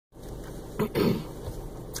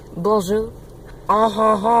Bonjour.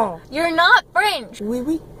 You're not French. Oui,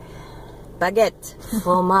 oui. Baguette.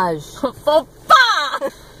 Fromage. Faux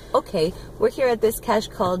pas. Okay, we're here at this cache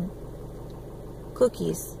called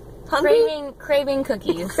Cookies. Hungry? Craving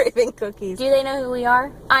Cookies. Craving Cookies. Do they know who we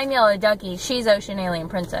are? I'm Yellow Ducky. She's Ocean Alien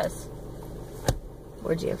Princess.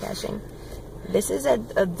 We're geocaching. This is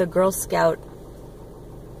at the Girl Scout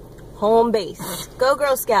home base. Go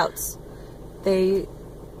Girl Scouts.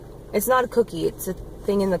 It's not a cookie, it's a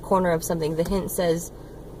thing in the corner of something. The hint says,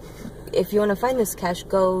 if you want to find this cache,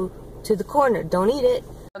 go to the corner. Don't eat it.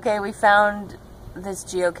 Okay, we found this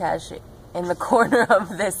geocache in the corner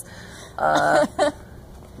of this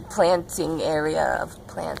planting area of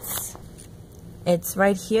plants. It's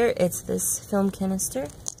right here. It's this film canister.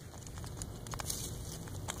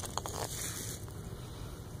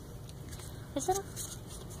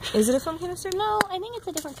 Is it a film canister? No, I think it's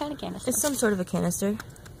a different kind of canister. It's some sort of a canister.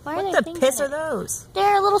 Why what the piss are those?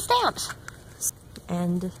 They're little stamps.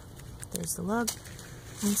 And there's the log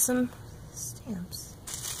and some stamps.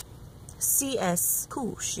 CS,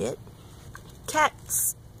 cool shit. Cat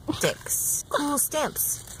sticks, cool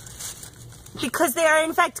stamps. Because they are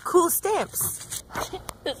in fact cool stamps.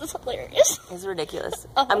 This is hilarious. It's ridiculous.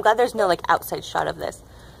 I'm glad there's no like outside shot of this.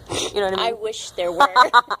 You know what I mean? I wish there were.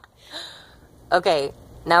 Okay,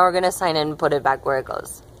 now we're gonna sign in and put it back where it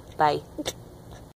goes. Bye.